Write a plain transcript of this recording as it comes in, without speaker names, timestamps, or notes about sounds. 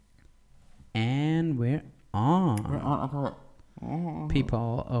We're on.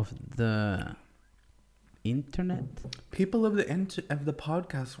 People of the internet. People of the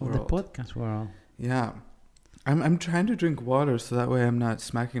podcast world. Of the podcast world. Yeah. I'm trying to drink water so that way I'm not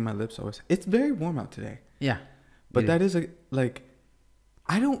smacking my lips always. It's very warm out today. Yeah. But that is I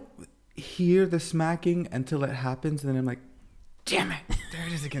don't hear the smacking until it happens, and then I'm like, damn it, there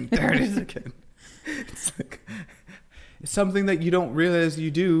it is again. It's like it's something that you don't realize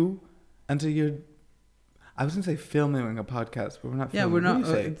you do until you're, I was going to say filming a podcast, but we're not filming. Yeah, we're not.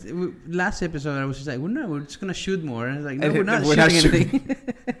 Last episode, I was just like, we're just going to shoot more. And I was like, no, we're not shooting anything.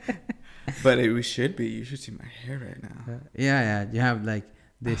 But we should be. You should see my hair right now. Yeah. You have like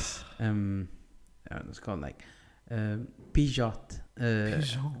this, it's called like Pidgeot.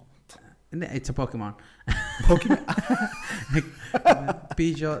 Pidgeot. It's a Pokemon.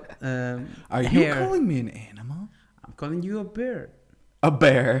 Pidgeot. Are you calling me an animal? I'm calling you a bird. A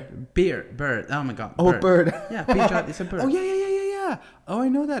bear. Bird. Oh my god. Oh, bird. Yeah, Pidgeot is a bird. Oh yeah. Oh, I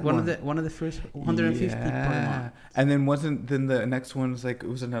know that one. One of the first 150 Pokemon. And then the next one was like, it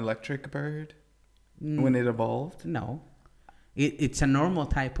was an electric bird when it evolved. No. It's a normal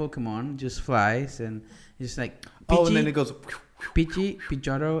type Pokemon, just flies and it's like Pidgey, and then it goes Pidgey,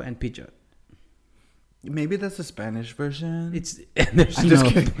 Pidgeotto, and Pidgeot. Maybe that's the Spanish version. There's no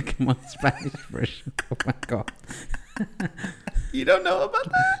Pokemon Spanish version. Oh my god. You don't know about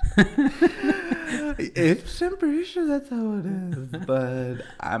that? I'm pretty sure that's how it is, but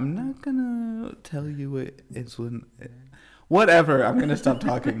I'm not gonna tell you it's when. Whatever. I'm gonna stop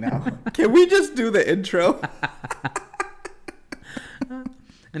talking now. Can we just do the intro?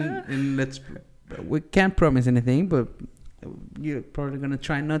 and we can't promise anything, but you're probably gonna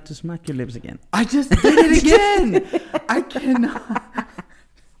try not to smack your lips again. I just did it again. I cannot.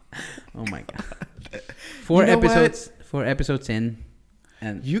 Oh my god. 4 episodes in,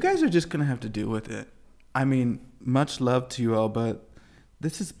 and you guys are just gonna have to deal with it. I mean, much love to you all, but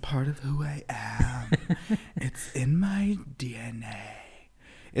this is part of who I am. It's in my DNA.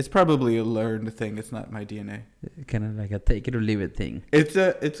 It's probably a learned thing. It's not my DNA. Kind of like a take it or leave it thing.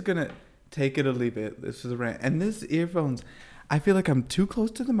 It's gonna take it or leave it. This is a rant. And this earphones, I feel like I'm too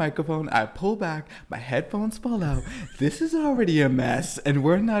close to the microphone. I pull back. My headphones fall out. This is already a mess, and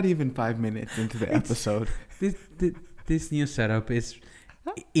we're not even 5 minutes into the episode. This new setup is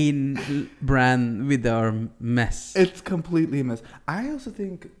in brand with our mess. It's completely a mess. I also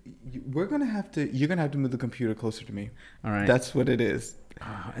think you're gonna have to move the computer closer to me. All right. That's what it is.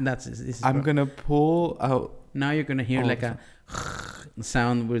 And this I'm gonna pull out. Now you're gonna hear like a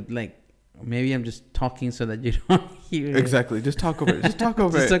sound with like, maybe I'm just talking so that you don't hear it. Exactly. Just talk over it. Just talk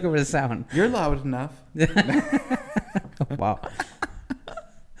over it. Just talk over the sound. You're loud enough. Wow.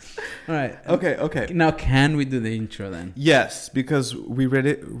 All right. Okay. Now can we do the intro then? Yes, because we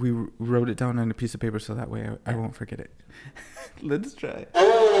wrote it down on a piece of paper so that way I won't forget it. Let's try.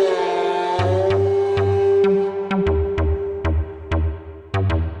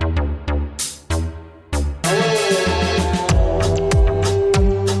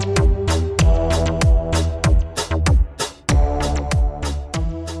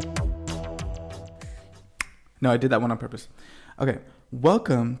 No, I did that one on purpose. Okay.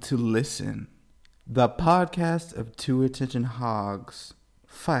 Welcome to Listen, the podcast of two attention hogs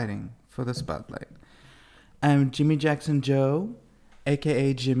fighting for the spotlight. I'm Jimmy Jackson Joe,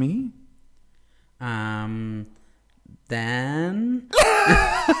 a.k.a. Jimmy. Dan.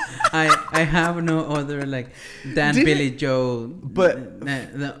 I have no other like Dan, Billy, Joe. But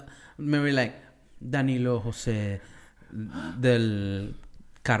maybe like Danilo Jose del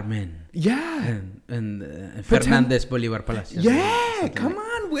Carmen. Yeah. And Fernandez Bolivar Palacios. Yeah, come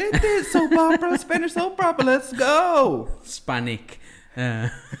on with it. Soap opera, Spanish soap opera. Let's go. Hispanic.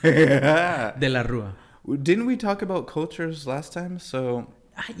 Yeah. De la Rua. Didn't we talk about cultures last time? So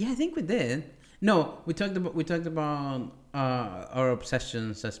yeah, I think we did. No, we talked about our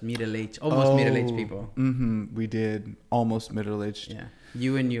obsessions as middle-aged people. Mm-hmm. We did almost middle-aged. Yeah.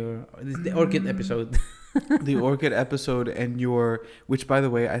 You and the orchid episode. The orchid episode and which by the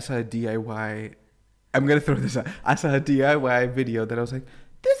way, I saw a DIY. I'm going to throw this out. I saw a DIY video that I was like,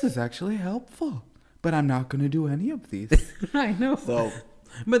 this is actually helpful, but I'm not going to do any of these. I know. So,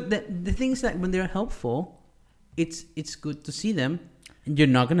 but the thing is that when they're helpful, it's good to see them. And you're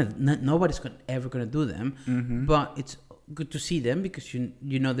nobody's ever going to do them, mm-hmm. but it's good to see them because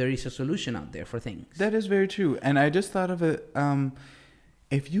you know there is a solution out there for things. That is very true. And I just thought of it,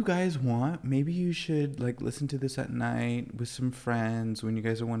 If you guys want, maybe you should like listen to this at night with some friends when you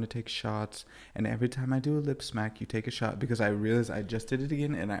guys want to take shots. And every time I do a lip smack, you take a shot, because I realized I just did it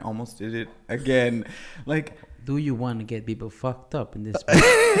again and I almost did it again. Like, do you want to get people fucked up in this?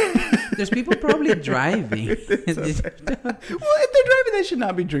 There's people probably driving. Well, if they're driving, they should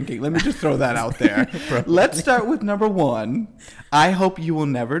not be drinking. Let me just throw that out there. Let's start with number 1. I hope you will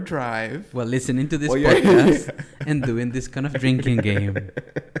never drive. Well, listening to this podcast and doing this kind of drinking game.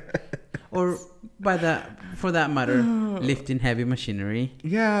 Or for that matter, lifting heavy machinery.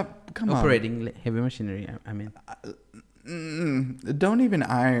 Yeah, come on. Operating heavy machinery, I mean. Don't even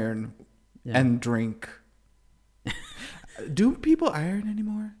iron and drink. Do people iron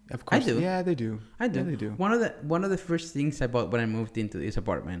anymore? Of course. I do. Yeah, they do. I do. Yeah, they do. One of the first things I bought when I moved into this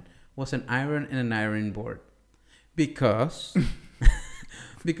apartment was an iron and an ironing board. Because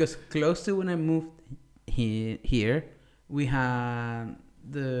close to when I moved here, we had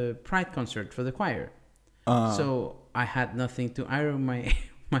the Pride concert for the choir. So I had nothing to iron my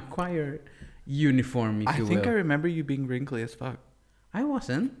choir uniform, if you will. I think I remember you being wrinkly as fuck. I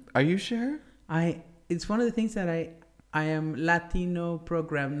wasn't. Are you sure? It's one of the things that I am Latino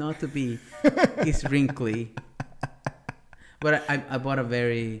programmed not to be is wrinkly. But I bought a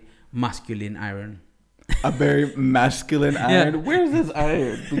very masculine iron. A very masculine iron? Yeah. Where's this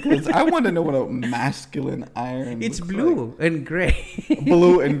iron? Because I want to know what a masculine iron It's blue and gray.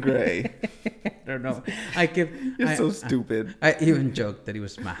 Blue and gray. I don't know. You're so stupid. I even joked that it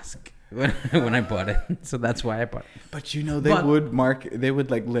was mask when I bought it. So that's why I bought it. But you know, they would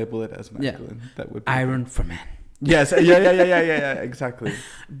like label it as masculine. Yeah. That would be iron for men. Yes. Yeah. Exactly.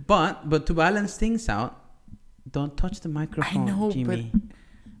 But to balance things out, don't touch the microphone, I know, Jimmy.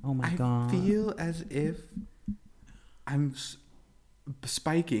 Oh my God. I feel as if I'm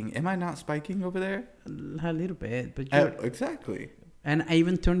spiking. Am I not spiking over there? A little bit, but exactly. And I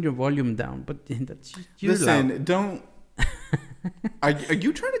even turned your volume down, but that's you're Listen, loud. don't. Are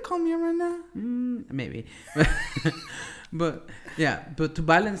you trying to call me right now? Maybe. But to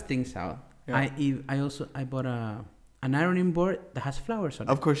balance things out, I bought an ironing board that has flowers on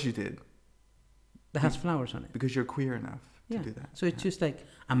it. Of course you did. That has flowers on it. Because you're queer enough to do that. So it's just like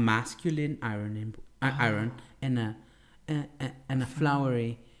a masculine iron and a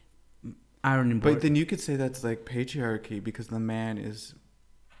flowery ironing board. But then you could say that's like patriarchy, because the man is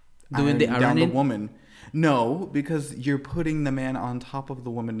doing the ironing down the woman. No, because you're putting the man on top of the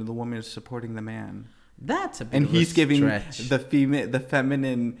woman, and the woman is supporting the man. That's a bit and of a he's giving stretch. the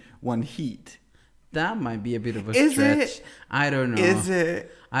feminine one heat. That might be a bit of a Is stretch. It? I don't know. Is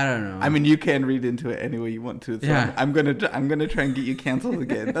it? I don't know. I mean, you can read into it any way you want to. So yeah. I'm gonna try and get you canceled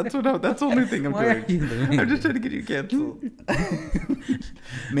again. That's the only thing I'm doing. Are you doing? I'm just trying to get you canceled.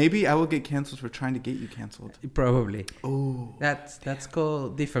 Maybe I will get canceled for trying to get you canceled. Probably. Oh. That's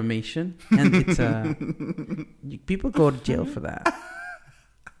called defamation, and it's people go to jail for that.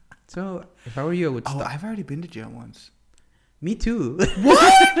 So if I were you, I would stop. I've already been to jail once. Me too.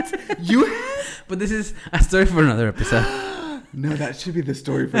 What? You have? But this is a story for another episode. No, that should be the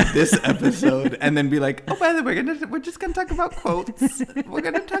story for this episode. And then be like, oh, by the way, we're just going to talk about quotes. We're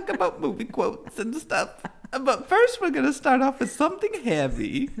going to talk about movie quotes and stuff. But first, we're going to start off with something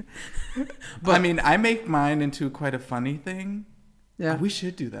heavy. But I mean, I make mine into quite a funny thing. Yeah. We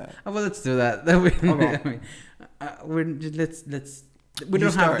should do that. Well, let's do that. We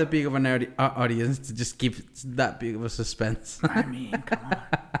don't have that big of an audience to just keep that big of a suspense. I mean, come on.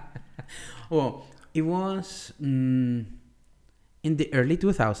 Well, it was in the early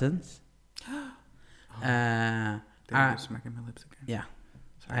 2000s. You're smacking my lips again. Yeah.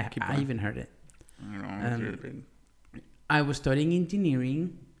 Sorry, I even heard it. I was studying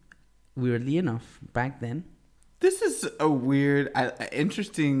engineering, weirdly enough, back then. This is a weird,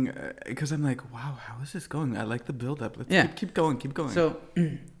 interesting, because I'm like, wow, how is this going? I like the build-up. Let's keep going. So,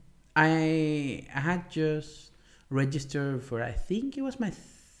 I had just registered for, I think it was my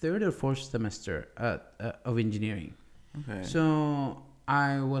third or fourth semester of engineering. Okay. So,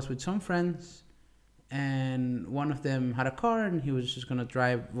 I was with some friends, and one of them had a car, and he was just going to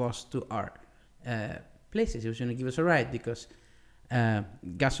drive us to our places. He was going to give us a ride, because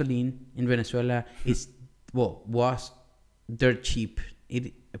gasoline in Venezuela was dirt cheap.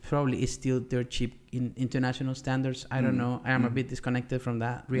 It probably is still dirt cheap in international standards. I don't know. I am a bit disconnected from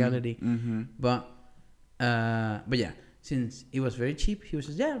that reality. Mm-hmm. But yeah, since it was very cheap, he was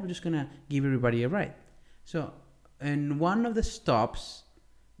just, we're just gonna give everybody a ride. So in one of the stops,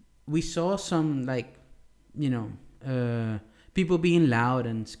 we saw some people being loud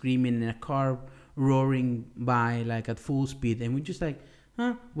and screaming in a car roaring by like at full speed, and we just like,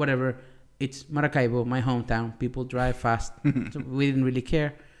 whatever. it's Maracaibo, my hometown. People drive fast, so we didn't really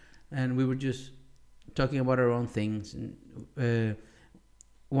care, and we were just talking about our own things. And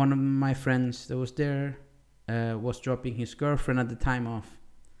one of my friends that was there was dropping his girlfriend at the time off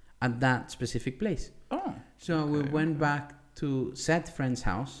at that specific place. Oh. So we went back to said friend's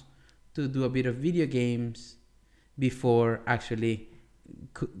house to do a bit of video games before actually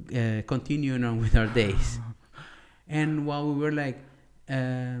continuing on with our days. And while we were like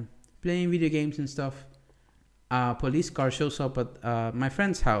playing video games and stuff, a police car shows up at my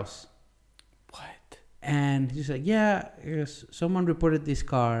friend's house. What? And he's like, yeah, someone reported this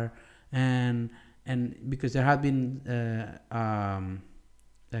car, and because there had been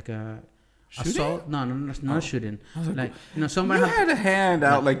like a shooting? assault. No, not a shooting. Like, somebody you had a hand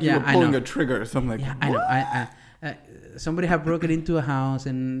out like you were pulling a trigger or something. Like, yeah, I know. Somebody had broken into a house,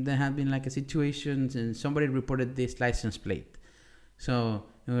 and there had been like a situation, and somebody reported this license plate. So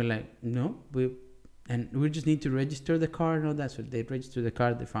we were like, no, we just need to register the car and all that. So they registered the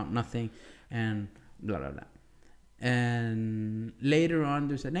car, they found nothing, and blah blah blah. And later on,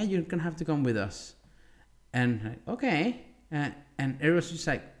 they said, "No, you're gonna have to come with us." And like, okay, and it was just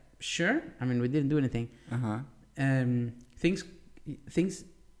like, sure. I mean, we didn't do anything. Things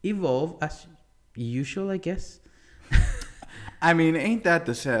evolve as usual, I guess. I mean, ain't that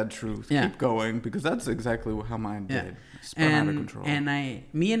the sad truth? Yeah. Keep going, because that's exactly how mine did. Yeah. Spun out of control. And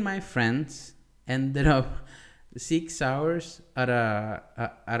me and my friends ended up 6 hours at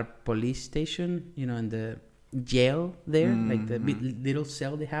a police station, in the jail there, like the little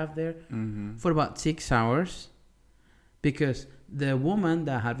cell they have there, for about 6 hours, because the woman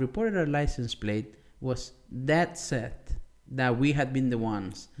that had reported our license plate was that set that we had been the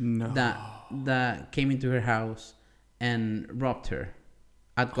ones that came into her house and robbed her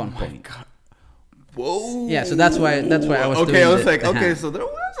at gunpoint. Oh my God. Whoa. Yeah, so that's why I was okay. doing I was like, the okay, hand. so there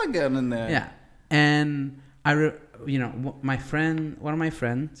was a gun in there. Yeah, and one of my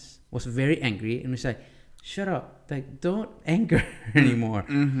friends was very angry and was like, "Shut up! Like, don't anger her anymore."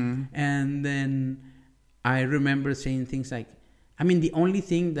 And then I remember saying things like, "I mean, the only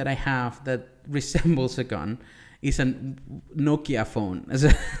thing that I have that resembles a gun is a Nokia phone." So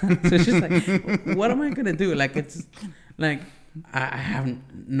it's just like, what am I gonna do? Like, it's like I have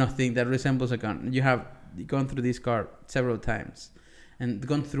nothing that resembles a gun. You have gone through this car several times and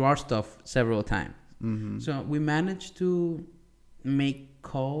gone through our stuff several times. So we managed to make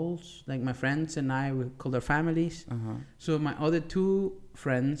calls, like my friends and I, we called our families. So my other two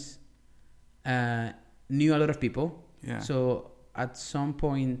friends knew a lot of people. Yeah. So at some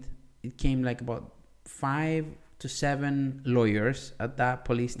point, it came like about 5 to 7 lawyers at that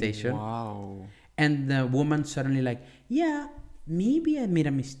police station. Wow. And the woman suddenly like, yeah, maybe I made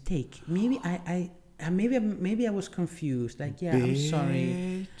a mistake. Maybe maybe I was confused. Like, yeah, I'm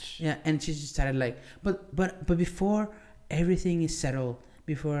sorry. Yeah, and she just started like, but before everything is settled,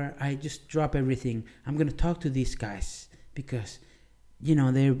 before I just drop everything, I'm gonna talk to these guys because,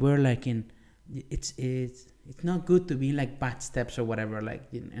 they were like it's not good to be like bad steps or whatever.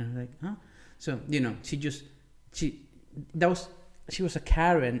 Like, and like, huh? So she was a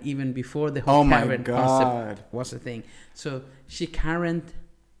Karen even before the whole Karen concept was a thing. So she Karen'd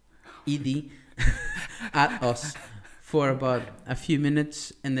Edie at us for about a few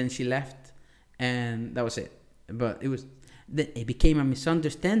minutes, and then she left, and that was it. But it became a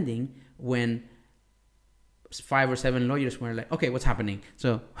misunderstanding when 5 or 7 lawyers were like, okay, what's happening?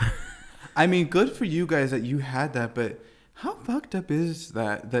 So I mean, good for you guys that you had that, but how fucked up is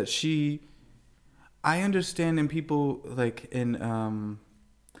that she... I understand in people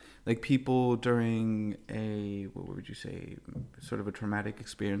people during what would you say, sort of a traumatic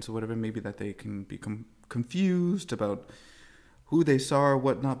experience or whatever, maybe that they can become confused about who they saw or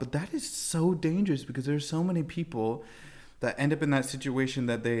whatnot. But that is so dangerous because there's so many people that end up in that situation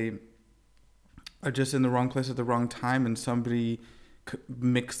that they are just in the wrong place at the wrong time, and somebody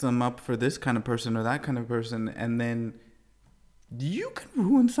mix them up for this kind of person or that kind of person, and then you could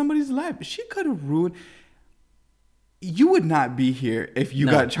ruin somebody's life. She could have ruined... You would not be here if you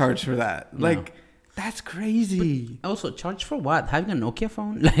got charged for that. No. Like, that's crazy. But also, charged for what? Having a Nokia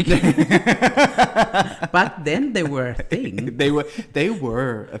phone? Like, back then they were a thing. They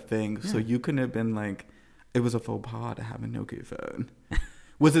were a thing. Yeah. So you couldn't have been like, it was a faux pas to have a Nokia phone.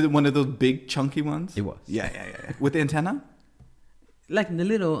 Was it one of those big chunky ones? It was. Yeah. With the antenna? Like the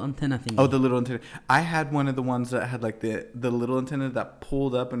little antenna thing. Oh, the little antenna. I had one of the ones that had like the little antenna that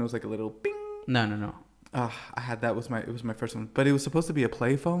pulled up and it was like a little bing. No. I had that. It was my first one, but it was supposed to be a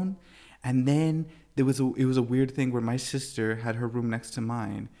play phone, and then it was a weird thing where my sister had her room next to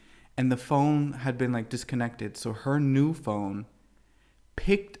mine, and the phone had been like disconnected, so her new phone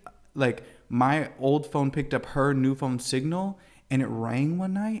picked like my old phone picked up her new phone signal, and it rang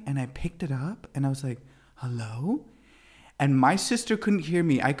one night, and I picked it up, and I was like, hello? And my sister couldn't hear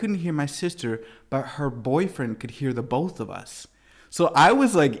me. I couldn't hear my sister, but her boyfriend could hear the both of us. So I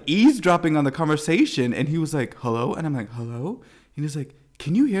was like eavesdropping on the conversation, and he was like, hello? And I'm like, hello? And he's like,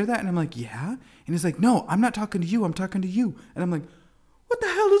 can you hear that? And I'm like, yeah. And he's like, no, I'm not talking to you. I'm talking to you. And I'm like, what the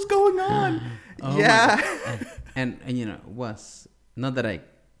hell is going on? Oh yeah. and you know, was not that I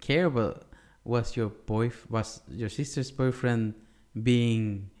care, but was your sister's boyfriend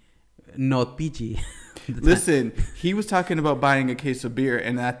being not PG? Listen, he was talking about buying a case of beer,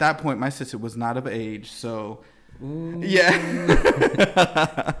 and at that point, my sister was not of age, so Ooh.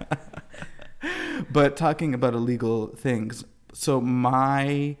 yeah. But talking about illegal things, so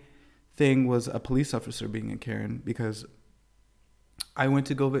my thing was a police officer being a Karen, because I went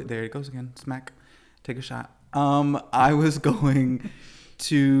to go. There it goes again. Smack. Take a shot. I was going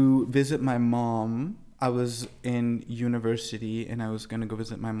to visit my mom. I was in university, and I was going to go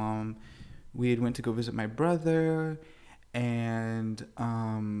visit my mom. We had went to go visit my brother, and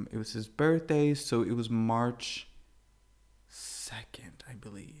it was his birthday, so it was March 2nd, I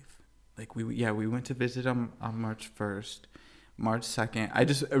believe. Like we went to visit him on March 1st, March 2nd. I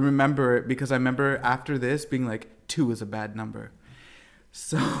just remember it because I remember after this being like 2 is a bad number.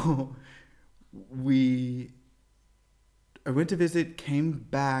 So I went to visit, came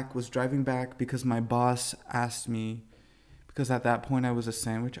back, was driving back because my boss asked me, because at that point I was a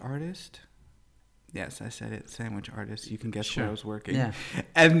sandwich artist. Yes, I said it, sandwich artist. You can guess where I was working. Yeah.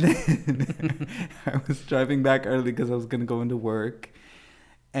 And then I was driving back early because I was going to go into work.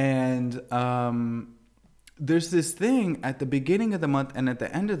 And there's this thing at the beginning of the month and at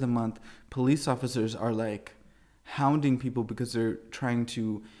the end of the month, police officers are like hounding people because they're trying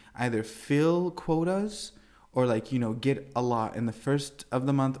to either fill quotas or like, you know, get a lot in the first of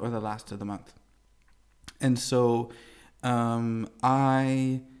the month or the last of the month. And so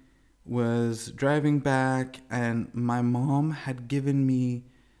I was driving back, and my mom had given me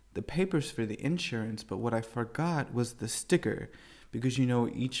the papers for the insurance, but what I forgot was the sticker, because you know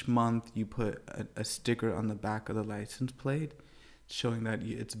each month you put a sticker on the back of the license plate showing that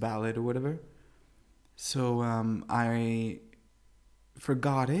it's valid or whatever. So I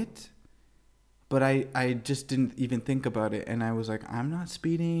forgot it, but I just didn't even think about it, and I was like, I'm not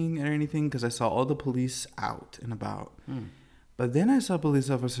speeding or anything, because I saw all the police out and about. But then I saw a police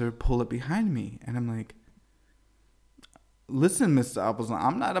officer pull up behind me, and I'm like, listen, Mr. Appleson,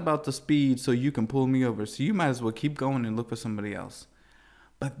 I'm not about to speed so you can pull me over, so you might as well keep going and look for somebody else.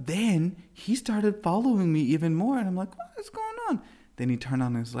 But then he started following me even more, and I'm like, what is going on? Then he turned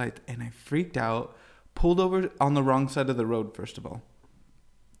on his light, and I freaked out, pulled over on the wrong side of the road, first of all.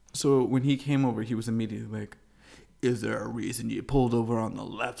 So when he came over, he was immediately like, is there a reason you pulled over on the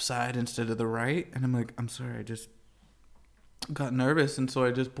left side instead of the right? And I'm like, I'm sorry, I just got nervous, and so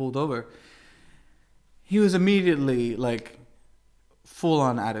I just pulled over. He was immediately like full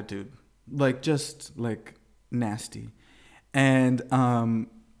on attitude, like just like nasty. And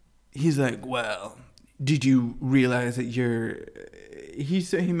he's like, well, did you realize that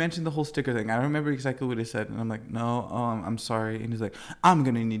he mentioned the whole sticker thing. I don't remember exactly what he said, and I'm like, no, I'm sorry. And he's like, I'm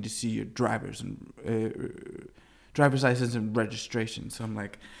gonna need to see your driver's license and registration. So I'm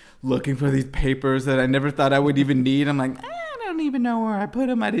like looking for these papers that I never thought I would even need. I'm like, I don't even know where I put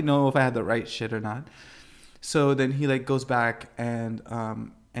them. I didn't know if I had the right shit or not. So then he like goes back and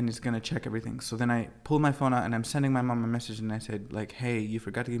he's gonna check everything. So then I pull my phone out and I'm sending my mom a message, and I said like, hey, you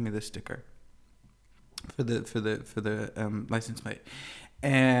forgot to give me this sticker for the license plate.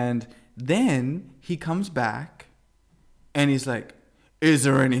 And then he comes back and he's like, is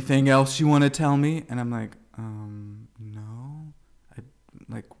there anything else you want to tell me? And I'm like, no.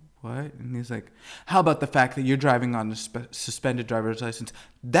 Like, what? And he's like, how about the fact that you're driving on a suspended driver's license?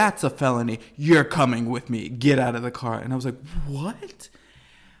 That's a felony. You're coming with me. Get out of the car. And I was like, what?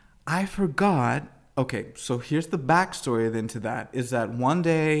 I forgot. Okay, so here's the backstory then to that, is that one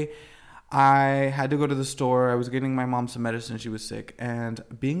day I had to go to the store. I was getting my mom some medicine. She was sick. And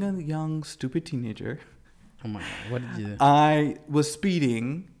being a young, stupid teenager, oh my God, what did you do? I was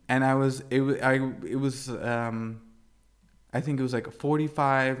speeding, and I think it was like a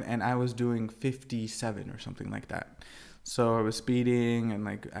 45, and I was doing 57 or something like that. So I was speeding and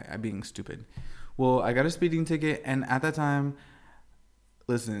like I being stupid. Well, I got a speeding ticket, and at that time,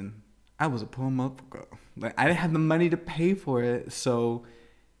 listen, I was a poor motherfucker. Like, I didn't have the money to pay for it. So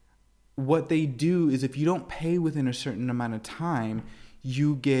what they do is, if you don't pay within a certain amount of time,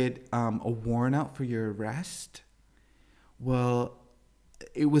 you get a warrant out for your arrest. Well,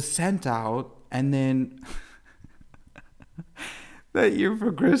 it was sent out, and then That year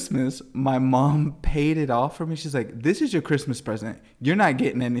for Christmas, my mom paid it off for me. She's like, "This is your Christmas present. You're not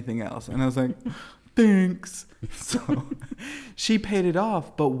getting anything else." And I was like, "Thanks." So she paid it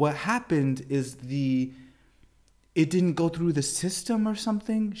off. But what happened is it didn't go through the system or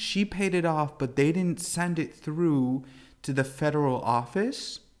something. She paid it off, but they didn't send it through to the federal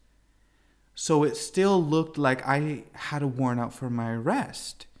office. So it still looked like I had a warrant out for my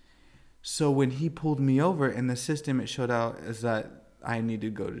arrest. So when he pulled me over in the system, it showed out as that I need to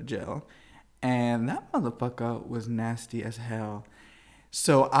go to jail. And that motherfucker was nasty as hell.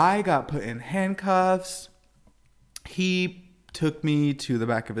 So I got put in handcuffs. He took me to the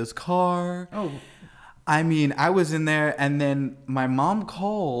back of his car. Oh. I mean, I was in there, and then my mom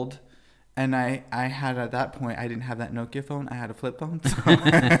called, and I had, at that point, I didn't have that Nokia phone. I had a flip phone. So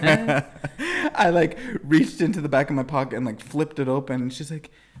I, like, reached into the back of my pocket and, like, flipped it open. And she's like,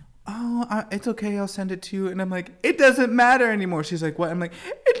 "Oh, it's okay. I'll send it to you." And I'm like, "It doesn't matter anymore." She's like, "What?" I'm like,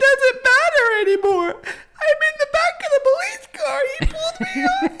 "It doesn't matter anymore. I'm in the back of the police car. He pulled me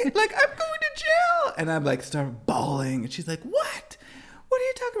out. Like, I'm going to jail." And I'm like, start bawling. And she's like, "What? What are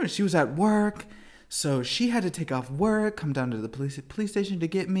you talking about?" She was at work. So she had to take off work, come down to the police station to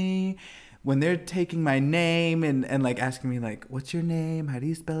get me. When they're taking my name and like asking me, like, "What's your name? How do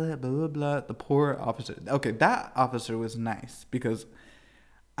you spell it? Blah, blah, blah." The poor officer. Okay, that officer was nice because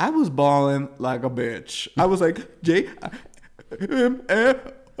I was bawling like a bitch. I was like,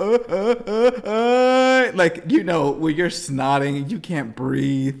 like, you know, when you're snotting and you can't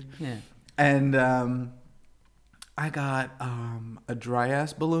breathe. Yeah. And I got a dry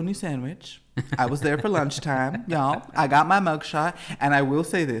ass bologna sandwich. I was there for lunchtime, y'all. I got my mugshot, and I will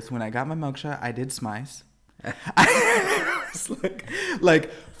say this: when I got my mugshot, I did smice. I was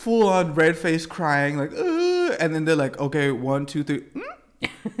like full on red face, crying, like, "Ugh." And then they're like, "Okay, 1, 2, 3."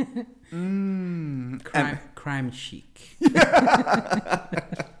 Crime chic.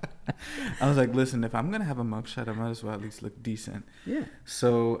 I was like, "Listen, if I'm gonna have a mugshot, I might as well at least look decent." Yeah.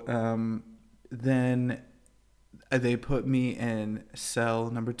 So then they put me in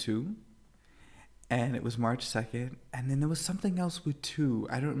cell number 2, and it was March 2nd. And then there was something else with 2.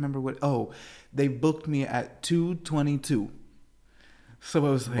 I don't remember what. Oh, they booked me at 2/22. So I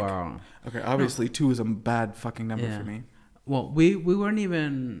was like, wow. Okay, obviously 2 is a bad fucking number for me. Well, we weren't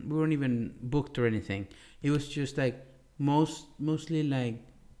even booked or anything. It was just like mostly like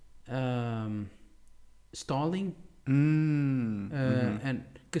stalling. And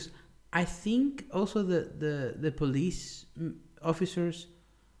because I think also the police officers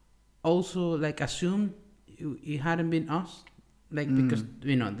also like assumed it hadn't been us, like because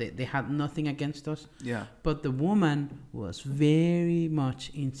you know they had nothing against us. Yeah. But the woman was very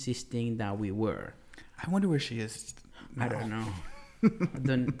much insisting that we were. I wonder where she is. I don't know.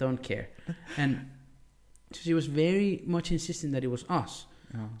 don't care. And she was very much insisting that it was us.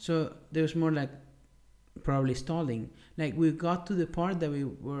 Oh. So there was more like probably stalling. Like we got to the part that we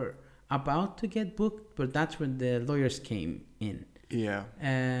were about to get booked, but that's when the lawyers came in. Yeah.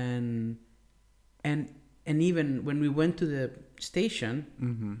 And even when we went to the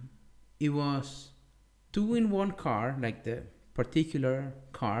station, it was 2 in one car, like the particular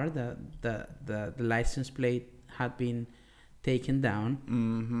car that the license plate had been taken down,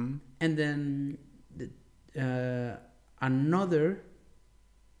 and then another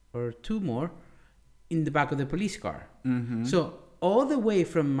or 2 more in the back of the police car. So all the way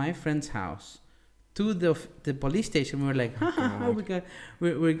from my friend's house to the police station, we were like,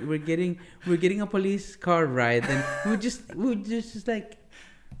 we're getting a police car ride, and we just like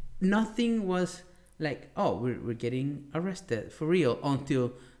nothing was like, oh, we're getting arrested for real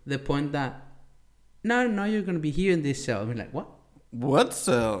until the point that now you're gonna be here in this cell. We're like, what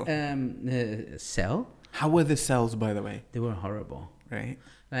cell? Cell? How were the cells, by the way? They were horrible, right?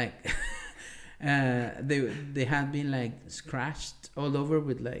 Like they had been like scratched all over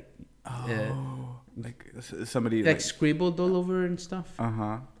with like like somebody like scribbled all over and stuff.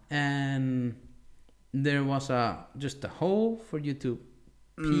 And there was just a hole for you to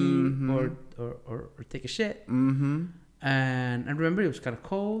pee or take a shit. And I remember it was kind of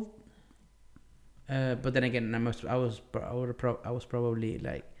cold. But then again, I was probably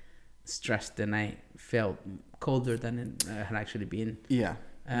like stressed, and I felt colder than it had actually been. Yeah.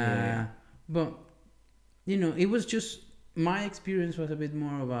 But you know, it was just my experience was a bit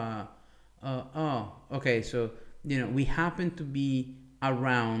more of okay, so you know, we happened to be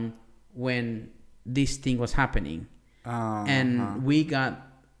around when this thing was happening, and we got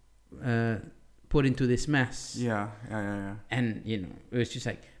put into this mess. Yeah. And you know, it was just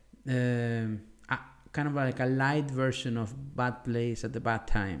like kind of like a light version of Bad Place at the Bad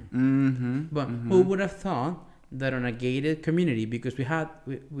Time. But who would have thought that on a gated community, because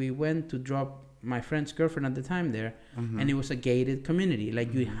we went to drop my friend's girlfriend at the time there, and it was a gated community.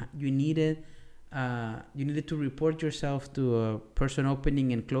 Like you needed to report yourself to a person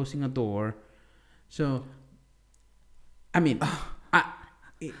opening and closing a door. So, I mean,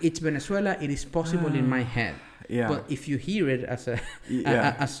 it's Venezuela. It is possible in my head. Yeah. But if you hear it as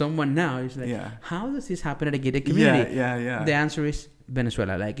as someone now, it's like, how does this happen at a gated community? Yeah. The answer is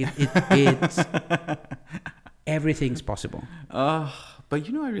Venezuela. Like it's everything's possible. But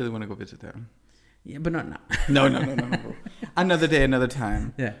I really want to go visit there. Yeah, but not now. No. Another day, another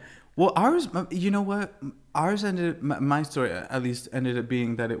time. Yeah. Well, ours, you know what? Ours my story at least ended up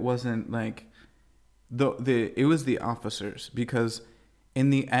being that it wasn't like it was the officers, because in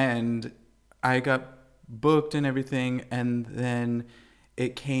the end I got booked and everything, and then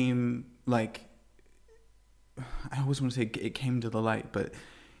it came like, I always want to say it came to the light, but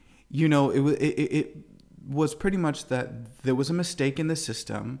it was pretty much that there was a mistake in the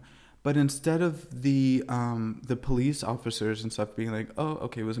system. But instead of the police officers and stuff being like, oh,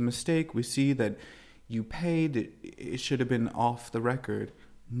 okay, it was a mistake, we see that you paid, it should have been off the record.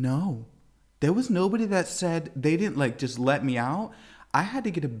 No. There was nobody that said, they didn't like just let me out. I had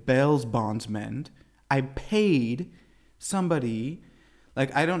to get a bail bondsman. I paid somebody,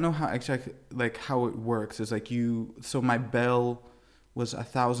 like, I don't know how exactly, like, how it works. It's like so my bail was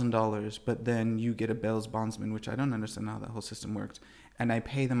 $1,000, but then you get a bail bondsman, which I don't understand how that whole system works. And I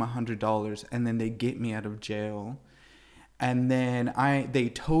pay them $100, and then they get me out of jail. And then they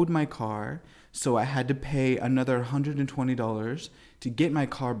towed my car, so I had to pay another $120 to get my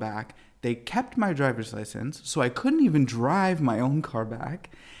car back. They kept my driver's license, so I couldn't even drive my own car back.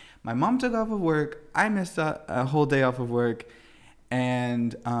 My mom took off of work. I missed a whole day off of work.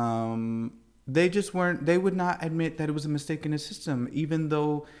 And they would not admit that it was a mistake in the system, even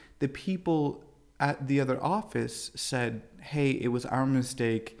though the people at the other office said, hey, it was our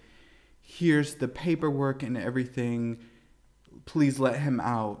mistake. Here's the paperwork and everything. Please let him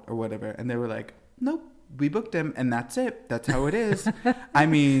out or whatever. And they were like, nope, we booked him and that's it. That's how it is. I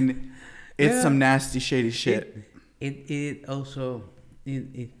mean, it's some nasty, shady shit. It also,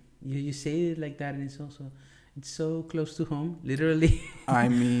 you say it like that, and it's so close to home, literally. I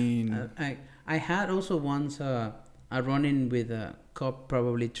mean, I had also once a run-in with a cop,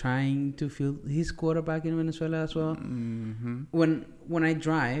 probably trying to fill his quota back in Venezuela as well. Mm-hmm. When I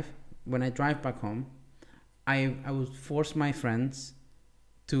drive back home, I would force my friends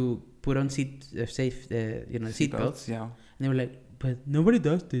to put on seat belts. Yeah. And they were like, but nobody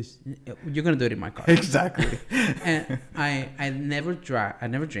does this. You're gonna do it in my car. Exactly. And I never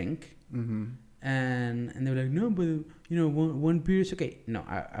drink. Mm-hmm. And they were like, no, but one beer is okay. No,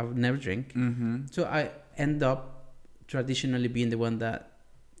 I would never drink. Mm-hmm. So I end up traditionally being the one that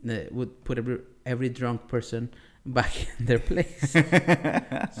would put every drunk person back in their place.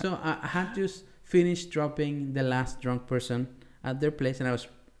 So I had just finished dropping the last drunk person at their place, and I was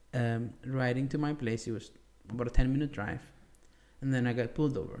riding to my place. It was about a 10-minute drive, and then I got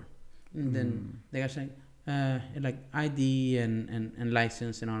pulled over. And then the guy's like ID and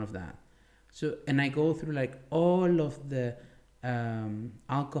license and all of that. So, and I go through like all of the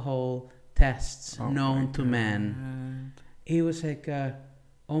alcohol tests known to man. It was like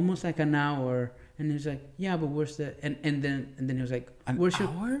almost like an hour, and he was like, yeah, but where's the and then he was like, where's your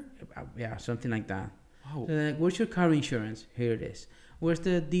hour? Yeah, something like that. Oh. So like, where's your car insurance? Here it is. Where's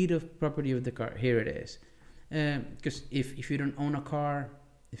the deed of property of the car? Here it is. Because if you don't own a car,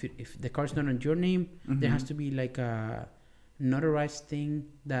 if the car's not on your name, there has to be like a notarized thing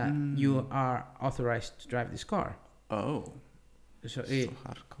that you are authorized to drive this car. Oh. So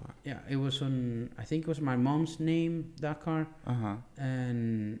hardcore. Yeah, it was on, I think it was my mom's name, that car. Uh-huh.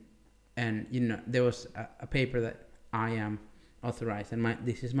 And there was a paper that I am authorized, and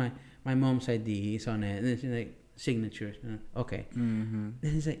this is my mom's ID is on it, and it's like signatures. Okay. Mm-hmm.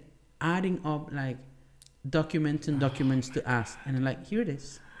 Then it's like adding up like documents to us, and I'm like, here it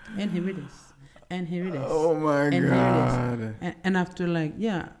is, and here it is, and here it is. Oh my and God. Here it is. And after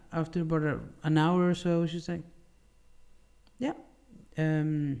about an hour or so, she's like, yeah,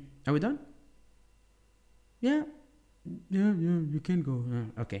 are we done? Yeah, you can go.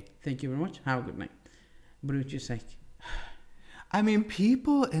 Okay, thank you very much. Have a good night. But it's just like, I mean,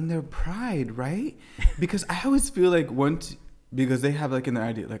 people and their pride, right? Because I always feel like because they have like in their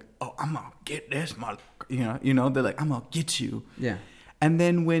idea, like, oh, I'm gonna get this motherfucker, they're like, I'm gonna get you. Yeah. And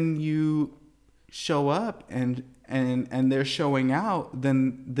then when you show up and they're showing out,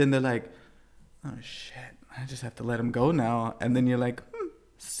 then they're like, oh shit, I just have to let him go now. And then you're like,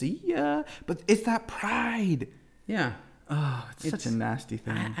 see ya. But it's that pride. Yeah. Oh, it's such a nasty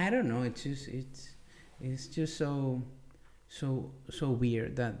thing. I don't know. it's just so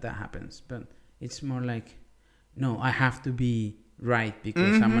weird that happens. But it's more like, no, I have to be right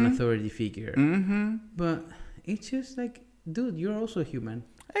because I'm an authority figure. But it's just like, dude, you're also human.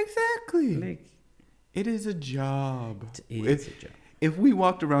 Exactly. Like, it is a job. It is a job. If we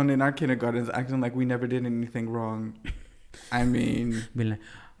walked around in our kindergartens acting like we never did anything wrong, I mean... Be like,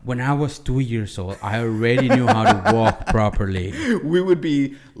 when I was 2 years old, I already knew how to walk properly. We would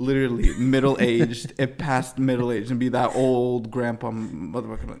be literally middle-aged, if past middle-aged, and be that old grandpa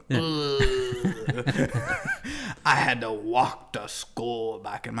motherfucker. Like, I had to walk to school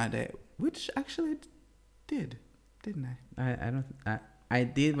back in my day, which actually did, didn't I? I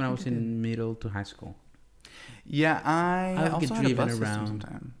did when I was in middle to high school. Yeah, I would also get had a driven bus around.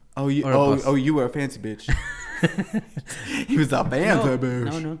 sometime. Oh, you were a fancy bitch. He was a fancy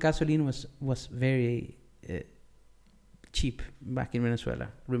bitch. No, gasoline was very cheap back in Venezuela.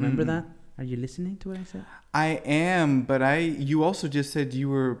 Remember that? Are you listening to what I said? I am, but you also just said you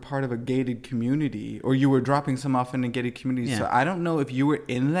were part of a gated community, or you were dropping some off in a gated community. Yeah. So I don't know if you were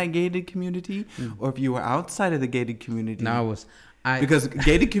in that gated community or if you were outside of the gated community. No, I was. Because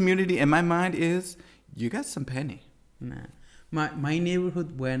gated community in my mind is you got some penny. Nah. My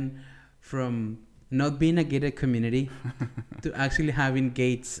neighborhood went from not being a gated community to actually having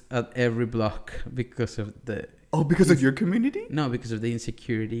gates at every block because of the... Oh, because of your community? No, because of the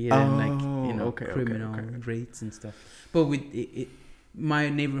insecurity and criminal rates and stuff. But with my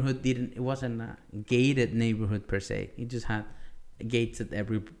neighborhood it wasn't a gated neighborhood per se. It just had gates at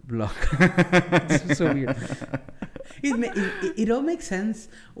every block. It's so weird. It all makes sense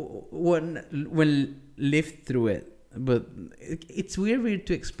when lived through it, but it's weird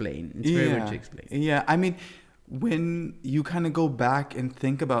to explain. It's very weird to explain. Yeah, I mean, when you kind of go back and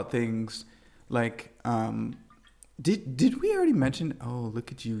think about things like did we already mention? Oh,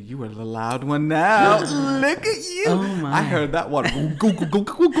 look at you! You were the loud one now. Look at you! Oh my! I heard that one.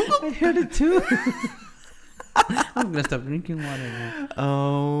 I heard it too. I'm gonna stop drinking water now.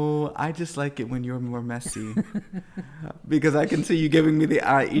 Oh, I just like it when you're more messy, because I can see you giving me the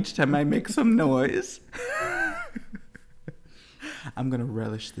eye each time I make some noise. I'm gonna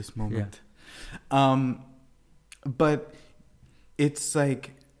relish this moment. Yeah. But it's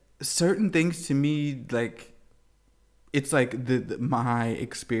like certain things to me, like. It's like my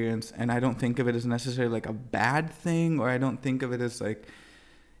experience, and I don't think of it as necessarily like a bad thing, or I don't think of it as like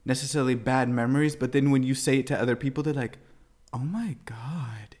necessarily bad memories. But then when you say it to other people, they're like, "Oh my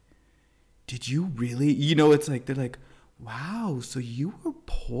God, did you really?" You know, it's like they're like, "Wow, so you were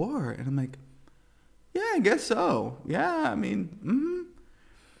poor," and I'm like, "Yeah, I guess so. Yeah, I mean,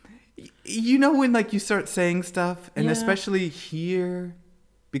 you know, when like you start saying stuff, and especially here,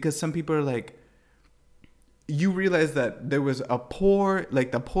 because some people are like. You realize that there was a poor,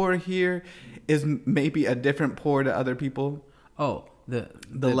 like the poor here is maybe a different poor to other people. Oh, the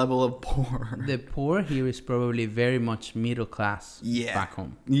level of poor. The poor here is probably very much middle class back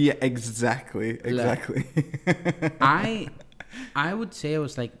home. Yeah, exactly. Like, I would say I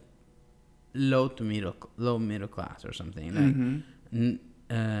was like low middle class or something. Like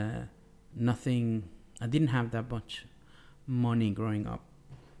nothing. I didn't have that much money growing up.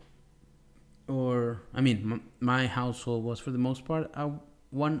 Or I mean, my household was for the most part a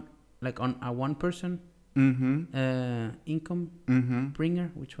one person income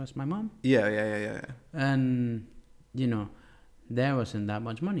bringer, which was my mom. Yeah. And you know, there wasn't that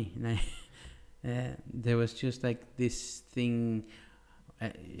much money. There was just like this thing.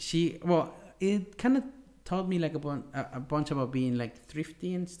 It kind of taught me like a bunch about being like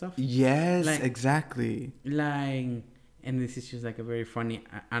thrifty and stuff. Yes, like, exactly. Like, and this is just like a very funny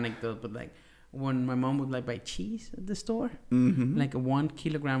anecdote, but like. When my mom would like buy cheese at the store, like 1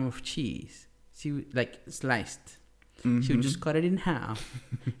 kilogram of cheese, she would like sliced. She would just cut it in half,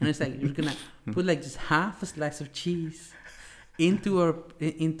 and it's like you're gonna put like just half a slice of cheese into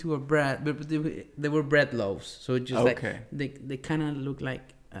her bread, but they were bread loaves, so it just like they kind of look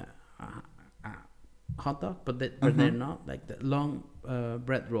like a hot dog, but they're not like the long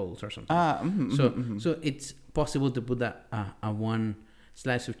bread rolls or something. So it's possible to put a one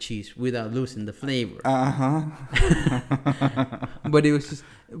slice of cheese without losing the flavor. But it was just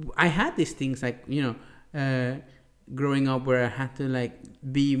I had these things like, you know, growing up where I had to like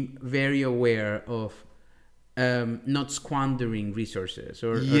be very aware of not squandering resources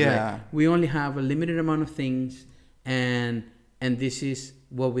or like, we only have a limited amount of things and this is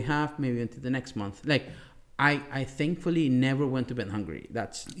what we have maybe until the next month. Like I thankfully never went to bed hungry.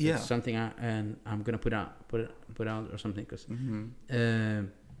 That's something I'm gonna put out or something because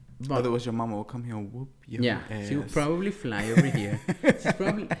But otherwise your mama will come here and whoop your ass. She would probably fly over here.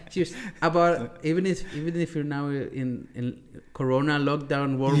 She's about even if you're now in Corona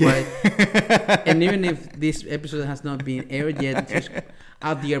lockdown worldwide, and even if this episode has not been aired yet, she's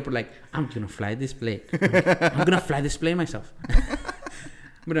out the airport like, I'm gonna fly this plane. I'm gonna fly this plane myself.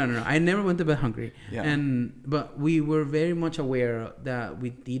 But no. I never went to bed hungry. Yeah. But we were very much aware that we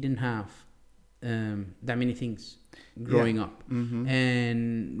didn't have that many things growing up,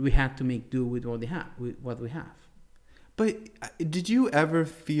 and we had to make do with what we have. But did you ever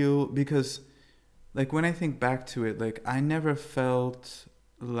feel, because like when I think back to it, like I never felt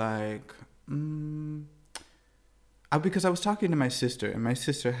like because I was talking to my sister, and my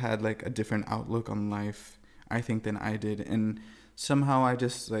sister had like a different outlook on life, I think, than I did, and somehow I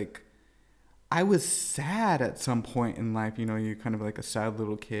just like, I was sad at some point in life, you know, you're kind of like a sad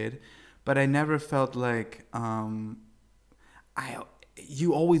little kid, but I never felt like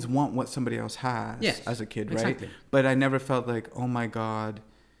you always want what somebody else has as a kid, right? Exactly. But I never felt like, oh my God,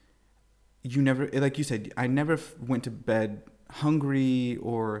 you never, like you said, I never went to bed hungry,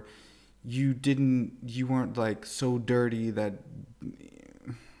 or you weren't like so dirty that,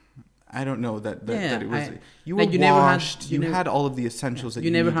 I don't know, that it was, you were washed, you had all of the essentials that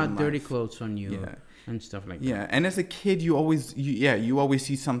you never need had in dirty life. clothes on you and stuff like that. Yeah, and as a kid, you always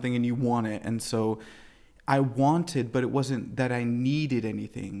see something and you want it, and so I wanted, but it wasn't that I needed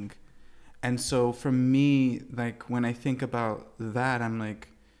anything. And so for me, like when I think about that, I'm like,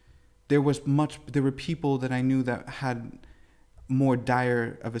 there were people that I knew that had more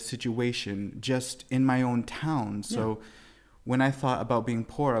dire of a situation just in my own town. So when I thought about being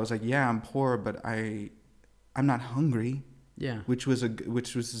poor, I was like, yeah, I'm poor, but I'm not hungry. Yeah. Which was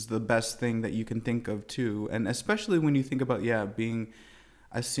the best thing that you can think of too. And especially when you think about being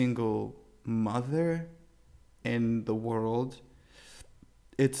a single mother in the world,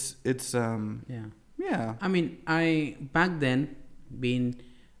 it's yeah. I mean, I back then being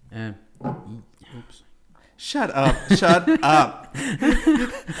oops. Shut up.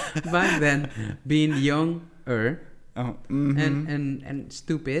 Back then being younger and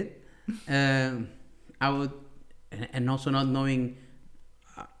stupid, I would, and also not knowing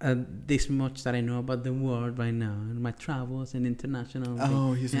this much that I know about the world right now and my travels and international.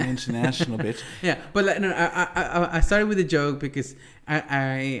 Oh, he's an international bitch. Yeah, but like, no, I started with a joke because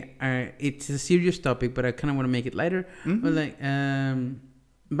I it's a serious topic, but I kind of want to make it lighter. But like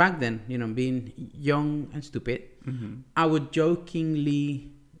back then, you know, being young and stupid, I would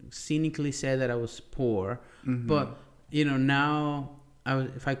jokingly, cynically say that I was poor. But you know, now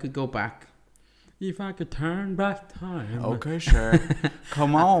if I could go back. If I could turn back time. Okay, sure.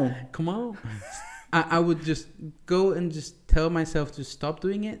 Come on. I would just go and just tell myself to stop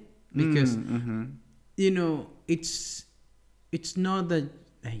doing it because, you know, it's not that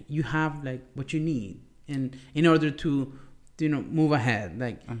you have like what you need, and in order to, you know, move ahead.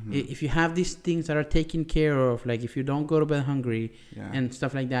 Like if you have these things that are taken care of, like if you don't go to bed hungry and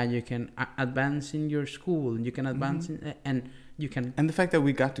stuff like that, you can advance in your school, and you can advance and you can, and the fact that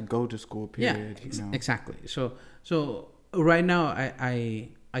we got to go to school, period. Exactly. So right now I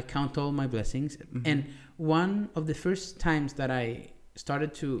count all my blessings, and one of the first times that I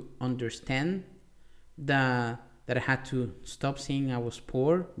started to understand that I had to stop saying I was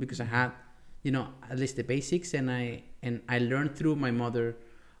poor because I had, you know, at least the basics, and I learned through my mother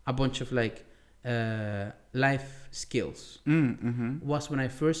a bunch of like life skills. Was when I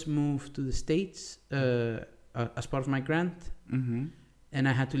first moved to the States as part of my grant. And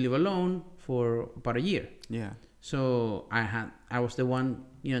I had to live alone for about a year. Yeah. So I was the one,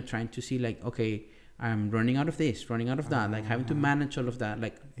 you know, trying to see like, okay, I'm running out of this, running out of that, like having to manage all of that,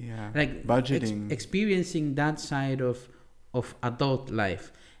 like budgeting, experiencing that side of adult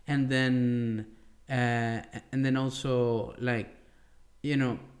life, and then also like, you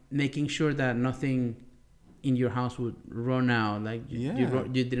know, making sure that nothing in your house would run out, like you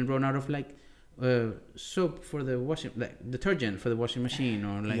didn't run out of like soap for the washing, like detergent for the washing machine,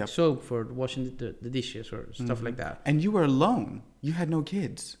 or like soap for washing the dishes or stuff like that. And you were alone. You had no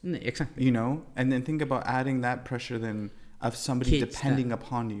kids. Exactly. You know, and then think about adding that pressure then of somebody depending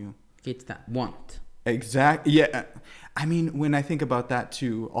upon you. Kids that want. Exactly. Yeah. I mean, when I think about that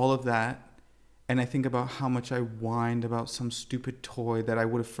too, all of that, and I think about how much I whined about some stupid toy that I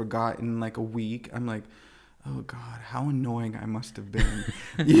would have forgotten in like a week, I'm like, oh God, how annoying I must have been.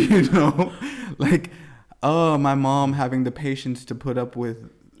 You know, like, oh, my mom having the patience to put up with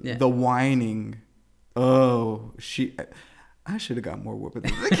the whining. Oh, I should have got more whooping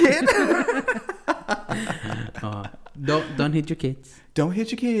as a kid. Don't hit your kids. Don't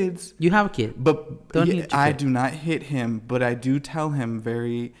hit your kids. You have a kid, but don't hit your kid. I do not hit him, but I do tell him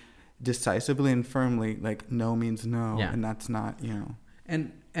very decisively and firmly, like, no means no. Yeah. And that's not,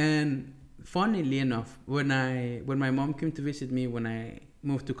 And funnily enough, when my mom came to visit me when I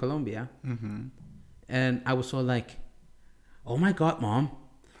moved to Colombia, Mm-hmm. and I was all like, "Oh my God, Mom,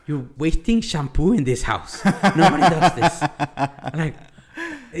 you're wasting shampoo in this house. Nobody does this." Like,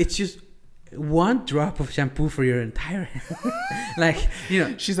 it's just one drop of shampoo for your entire like,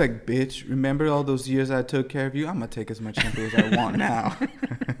 She's like, bitch, remember all those years I took care of you? I'm gonna take as much shampoo as I want now.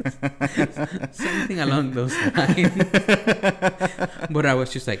 something along those lines. But I was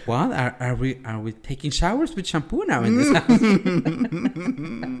just like, what? Are we taking showers with shampoo now in this house?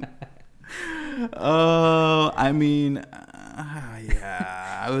 Oh, I mean,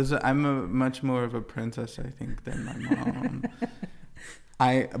 yeah. I'm much more of a princess, I think, than my mom.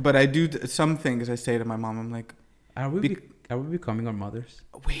 But I do some things. I say to my mom, I'm like, are we becoming our mothers?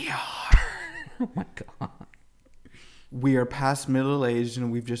 We are. Oh my God. We are past middle aged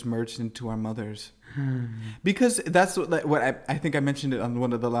and we've just merged into our mothers. Because that's what I think I mentioned it on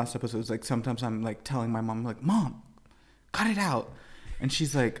one of the last episodes. Like, sometimes I'm like telling my mom, like, Mom, cut it out. And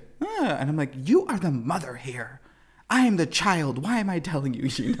she's like, and I'm like, you are the mother here. I am the child. Why am I telling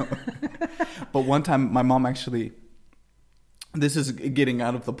you? But one time my mom actually, this is getting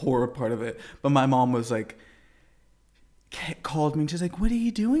out of the poor part of it, but my mom was like, called me and she's like, what are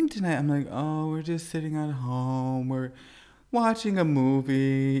you doing tonight? I'm like, oh, we're just sitting at home. We're watching a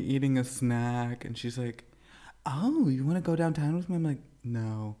movie, eating a snack. And she's like, oh, you want to go downtown with me? I'm like,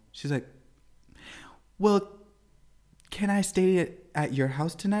 no. She's like, well, can I stay at your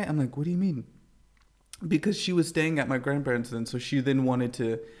house tonight? I'm like, what do you mean? Because she was staying at my grandparents then, so she then wanted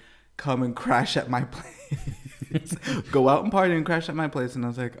to come and crash at my place. Go out and party and crash at my place. And I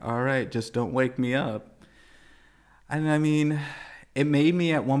was like, all right, just don't wake me up. And I mean, it made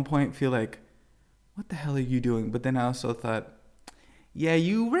me at one point feel like, what the hell are you doing? But then I also thought, yeah,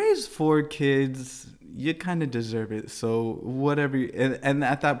 you raised 4 kids. You kind of deserve it. So whatever. And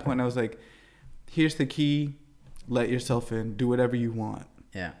at that point, I was like, here's the key. Let yourself in. Do whatever you want.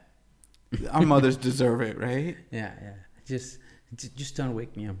 Yeah. Our mothers deserve it, right? Yeah. Just don't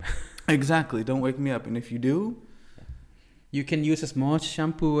wake me up. Exactly. Don't wake me up. And if you do, you can use as much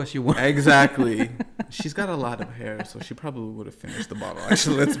shampoo as you want. Exactly. She's got a lot of hair, so she probably would have finished the bottle.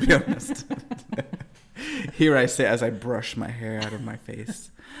 Actually, let's be honest. Here I sit as I brush my hair out of my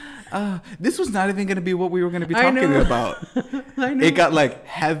face. This was not even going to be what we were going to be talking about. I know. It got like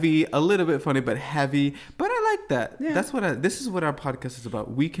heavy, a little bit funny, but heavy. But I like that. Yeah. This is what our podcast is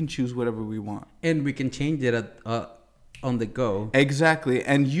about. We can choose whatever we want. And we can change it on the go. Exactly.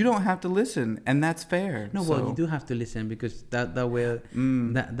 And you don't have to listen. And that's fair. No, well, you do have to listen because that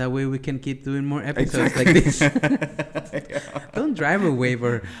way we can keep doing more episodes like this. Yeah. Don't drive away,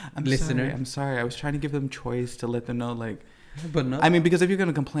 listener. I'm sorry. I was trying to give them choice to let them know, like, but no. I mean, because if you're going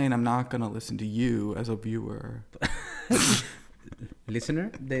to complain, I'm not going to listen to you as a viewer.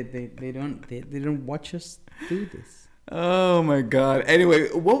 Listener, they don't watch us do this. Oh my God. Anyway,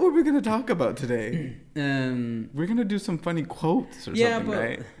 what were we going to talk about today? We're going to do some funny quotes or something,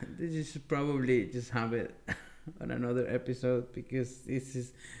 right? Yeah, but this should probably just have it on another episode because this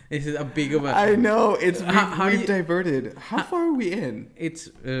is a big of a... I know. We've diverted. How far are we in? It's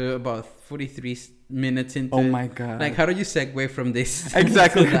about 43 minutes into... Oh my God. Like, how do you segue from this?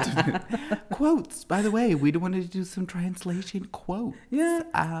 Exactly. Quotes. By the way, we wanted to do some translation quotes. Yeah.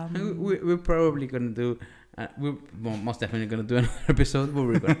 We're probably going to do... we're most definitely going to do another episode where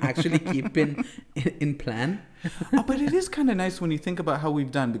we're going to actually keep in plan. But it is kind of nice when you think about how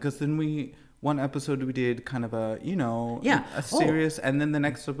we've done, because then one episode we did kind of a serious, and then the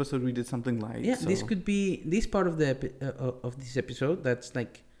next episode we did something light. Yeah, so. This could be this part of of this episode that's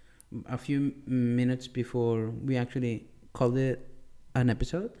like a few minutes before we actually called it an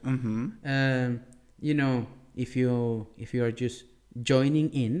episode. Mm-hmm. If you are just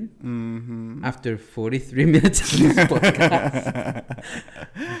joining in after 43 minutes of this podcast,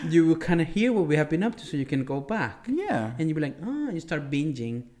 you will kind of hear what we have been up to, so you can go back. Yeah. And you'll be like, you start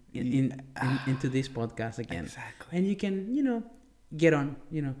binging into this podcast again. Exactly. And you can, get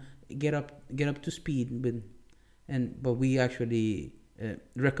up to speed with, but we actually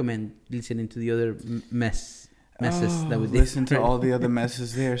recommend listening to the other messes that we did. Listen to all the other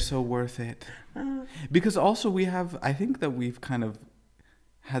messes. They are so worth it. Because also I think that we've kind of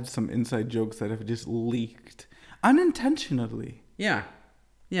had some inside jokes that have just leaked unintentionally. Yeah,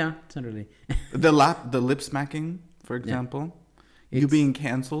 totally. The lip smacking, for example. Yeah. You being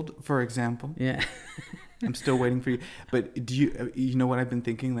canceled, for example. Yeah. I'm still waiting for you. But do you know what I've been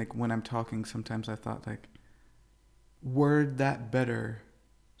thinking? Like, when I'm talking, sometimes I thought, like, word that better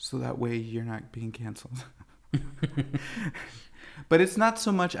so that way you're not being canceled. But it's not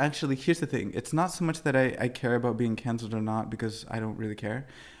so much, actually, here's the thing. It's not so much that I care about being canceled or not, because I don't really care.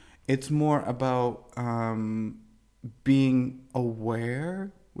 It's more about being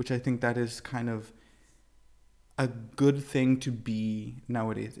aware, which I think that is kind of a good thing to be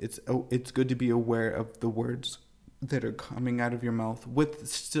nowadays. It's good to be aware of the words that are coming out of your mouth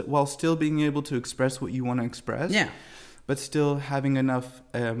while still being able to express what you want to express. Yeah. But still having enough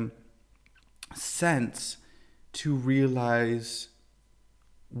sense to realize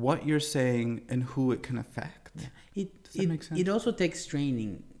what you're saying and who it can affect. Yeah. Does that make sense? It also takes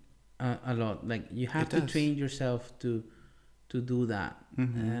training a lot. Like you have to train yourself to do that.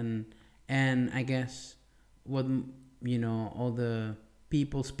 Mm-hmm. And I guess what all the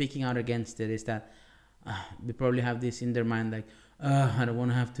people speaking out against it is that they probably have this in their mind, like, I don't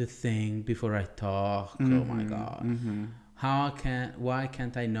want to have to think before I talk. Mm-hmm. Oh my god. Mm-hmm. Why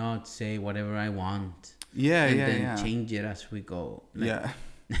can't I not say whatever I want? Yeah, and yeah, then yeah. change it as we go. Like, yeah.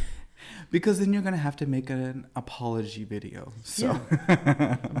 Because then you're going to have to make an apology video. So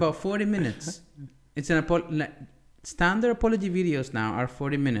about 40 minutes. It's standard apology videos now are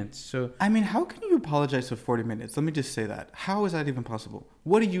 40 minutes. So I mean, how can you apologize for 40 minutes? Let me just say that. How is that even possible?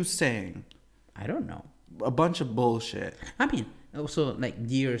 What are you saying? I don't know. A bunch of bullshit. I mean, also like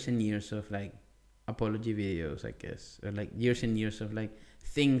years and years of like apology videos, I guess, or like years and years of like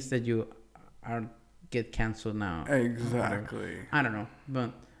things that you get canceled now. Exactly. I don't know,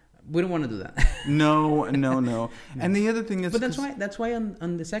 but we don't want to do that. No. And the other thing is, but that's why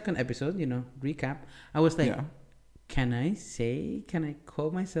on the second episode, recap, I was like, can I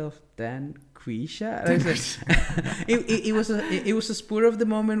call myself Dan Quisha? It was a spur of the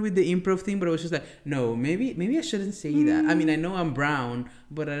moment with the improv thing, but I was just like, no, maybe I shouldn't say that. I mean, I know I'm brown,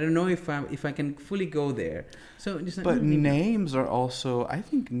 but I don't know if I can fully go there. So just like, but names are also, I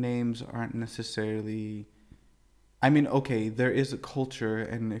think names aren't necessarily. I mean, okay, there is a culture,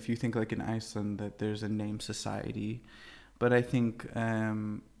 and if you think like in Iceland, that there's a name society, but I think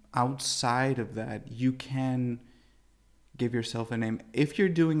outside of that, you can give yourself a name. If you're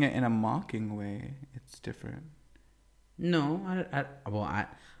doing it in a mocking way, it's different. No,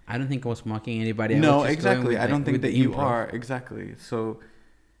 I don't think I was mocking anybody. No, exactly. I don't think that you are. Exactly. So,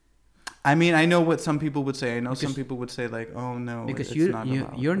 I mean, I know what some people would say. I know some people would say like, oh no, because it's not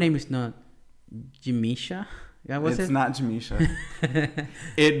allowed. Your name is not Jimisha. Yeah, it's not Jamisha.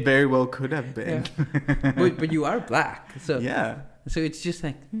 It very well could have been. Yeah. but you are black, so yeah. So it's just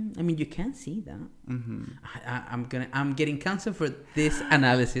like, I mean, you can't see that. Mm-hmm. I'm getting canceled for this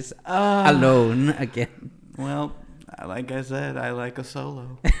analysis alone again. Well, like I said, I like a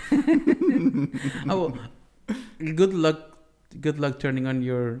solo. Oh, good luck turning on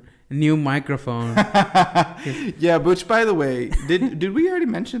your new microphone. Yeah, which by the way, did we already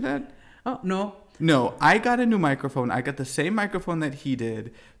mention that? Oh no. No, I got a new microphone. I got the same microphone that he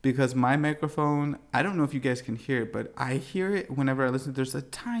did, because my microphone, I don't know if you guys can hear it, but I hear it whenever I listen. There's a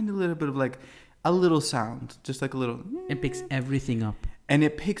tiny little bit of like a little sound, just like a little. It picks everything up. And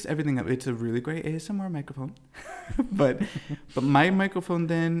it picks everything up. It's a really great ASMR microphone. but my microphone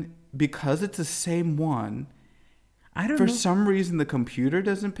then, because it's the same one, I don't know. For know. some reason the computer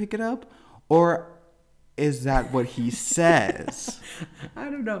doesn't pick it up, or is that what he says?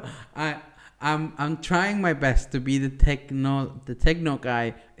 I don't know. I'm trying my best to be the techno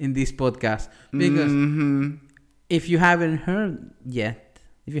guy in this podcast, because if you haven't heard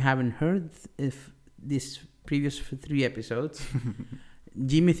if this previous 3 episodes,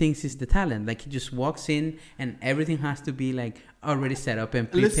 Jimmy thinks it's the talent. Like, he just walks in and everything has to be like already set up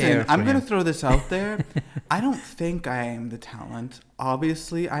and prepared. Listen, I'm going to throw this out there. I don't think I am the talent.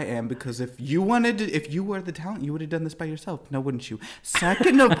 Obviously I am, because if you were the talent, you would have done this by yourself. No, wouldn't you?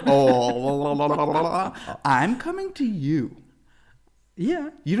 Second of all, I'm coming to you.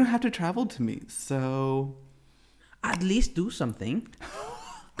 Yeah. You don't have to travel to me. So at least do something.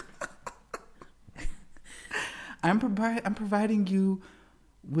 I'm providing you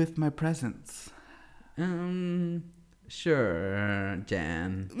with my presence. Sure,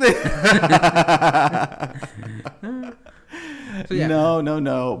 Jan. So, yeah.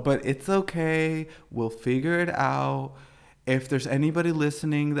 No, but it's okay. We'll figure it out. If there's anybody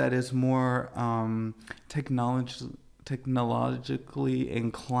listening that is more technologically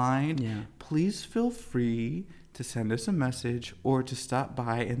inclined, please feel free to send us a message or to stop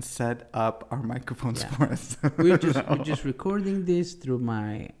by and set up our microphones for us. We're just recording this through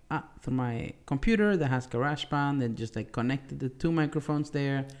my computer that has GarageBand, and just like connected the 2 microphones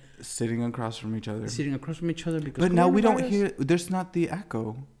there, sitting across from each other. Because but now we don't hear. There's not the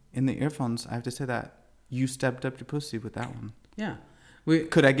echo in the earphones. I have to say that you stepped up your pussy with that one. Yeah.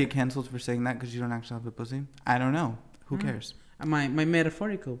 Could I get canceled for saying that because you don't actually have a pussy? I don't know. Who cares? My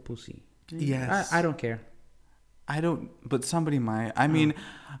metaphorical pussy. Yes. I don't care. I don't, but somebody might. I mean,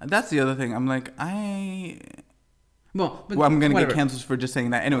 that's the other thing. I'm like, Well, I'm going to get canceled for just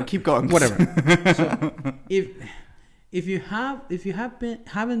saying that. Anyway, keep going. Whatever. So, if you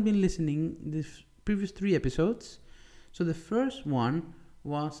haven't been listening the previous 3 episodes, so the first one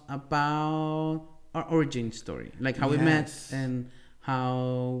was about our origin story, like how we met and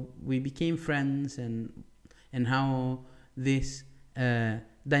how we became friends and how this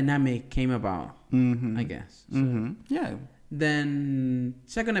dynamic came about. I guess. So, Yeah. Then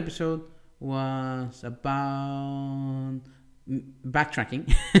second episode was about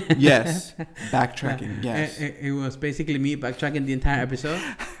backtracking. Yes, backtracking. Yes, it was basically me backtracking the entire episode.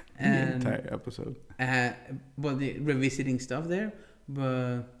 And, well, the revisiting stuff there,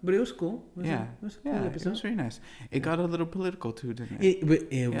 but it was cool. It was a cool episode. It was very nice. It got a little political too, didn't it?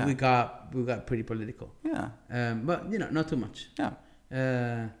 We got pretty political. Yeah. But not too much. Yeah.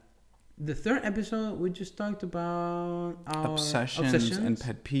 The third episode, we just talked about our obsessions and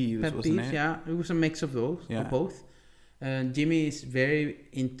pet peeves, wasn't it? Yeah, it was a mix of those, of both. Jimmy is very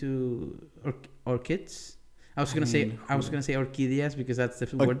into orchids. I was gonna say orchideas because that's the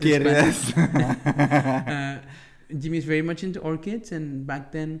word. Orchideas. Jimmy is very much into orchids, and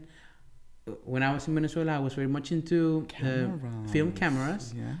back then, when I was in Venezuela, I was very much into film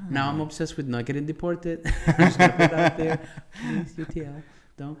cameras. Yeah. Now I'm obsessed with not getting deported. I'm just gonna put it out there. Please, UTL,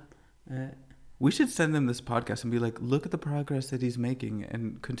 don't. We should send them this podcast and be like, look at the progress that he's making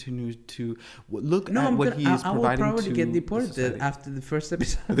and continue to look at what he is providing to I will probably get deported after the first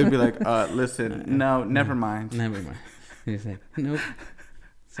episode. They'll be like, listen, no, never mind. Never mind. He's like, nope.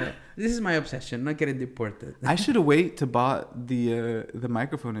 So this is my obsession, not getting deported. I should have waited to bought the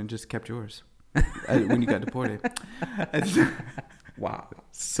microphone and just kept yours when you got deported. Wow.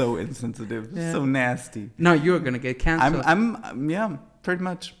 So insensitive. Yeah. So nasty. No, you're going to get canceled. I'm yeah, pretty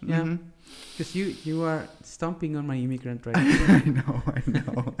much. Yeah. Because you are stomping on my immigrant rights. I know.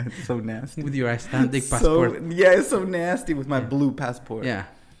 It's so nasty. With your Icelandic passport. It's so nasty with my blue passport. Yeah.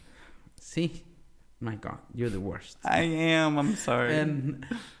 See? My God, you're the worst. I am. I'm sorry. And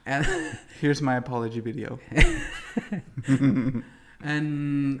here's my apology video.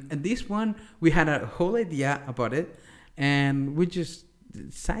 And this one, we had a whole idea about it, and we just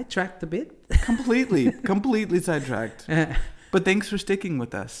sidetracked a bit. Completely sidetracked. But thanks for sticking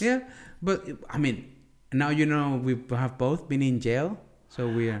with us. Yeah, but I mean, now we have both been in jail, so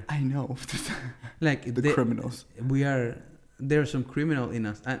we are. I know. Like the criminals. We are. There's some criminal in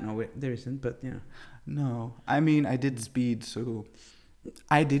us. I don't know. There isn't, but yeah. No, I mean, I did speed, so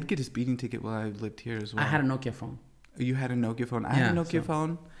I did get a speeding ticket while I lived here as well. I had a Nokia phone. You had a Nokia phone? I had a Nokia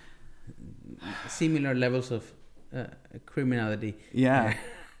phone. Similar levels of criminality. Yeah.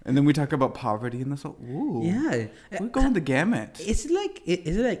 And then we talk about poverty and this. Ooh. Yeah. We're going the gamut. Is it like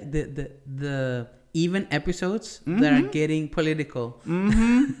the even episodes that are getting political,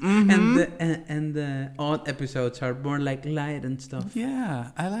 and the odd episodes are more like light and stuff.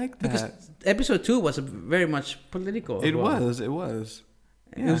 Yeah, I like that. Because episode 2 was very much political. It was.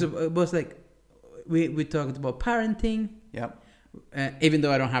 Yeah. It was like we talked about parenting. Yep. Even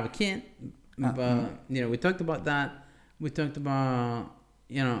though I don't have a kid, but we talked about that. We talked about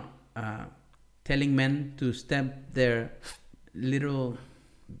telling men to step their little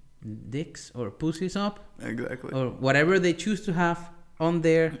dicks or pussies up, exactly, or whatever they choose to have on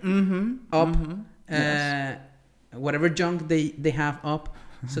their whatever junk they have up,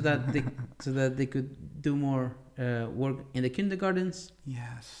 so that they could do more work in the kindergartens.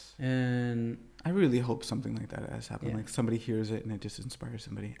 Yes. And I really hope something like that has happened. Like somebody hears it and it just inspires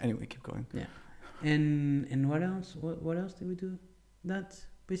somebody. Anyway, keep going. Yeah. And what else? What else did we do? That's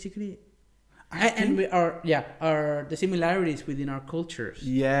basically. And we are the similarities within our cultures.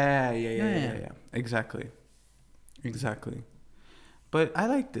 Yeah. Exactly. But I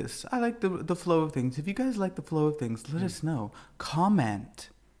like this. I like the flow of things. If you guys like the flow of things, let us know. Comment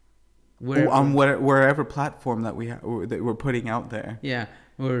on wherever platform that that we're putting out there. Yeah,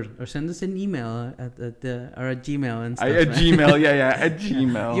 or send us an email at Gmail and stuff. At Gmail, at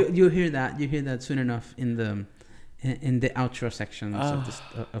Gmail. You hear that soon enough in the outro sections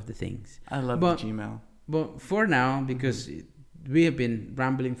of the things. I love the Gmail. But for now, because we have been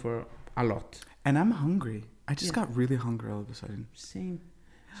rambling for a lot. And I'm hungry. I just got really hungry all of a sudden. Same.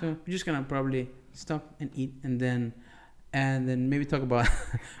 So we're just going to probably stop and eat and then maybe talk about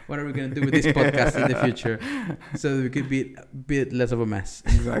what are we going to do with this podcast in the future so that we could be a bit less of a mess.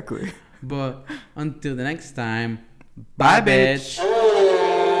 Exactly. But until the next time, bye bitch.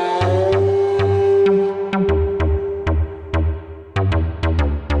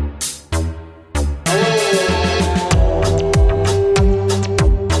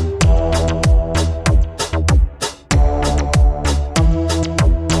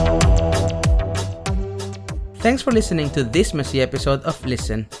 Thanks for listening to this messy episode of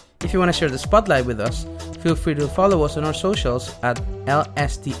Listen. If you want to share the spotlight with us, feel free to follow us on our socials at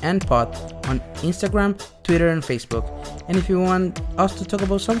LSTNpod on Instagram, Twitter, and Facebook. And if you want us to talk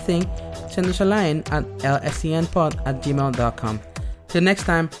about something, send us a line at lstnpod@gmail.com. Till next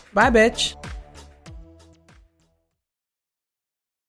time, bye bitch!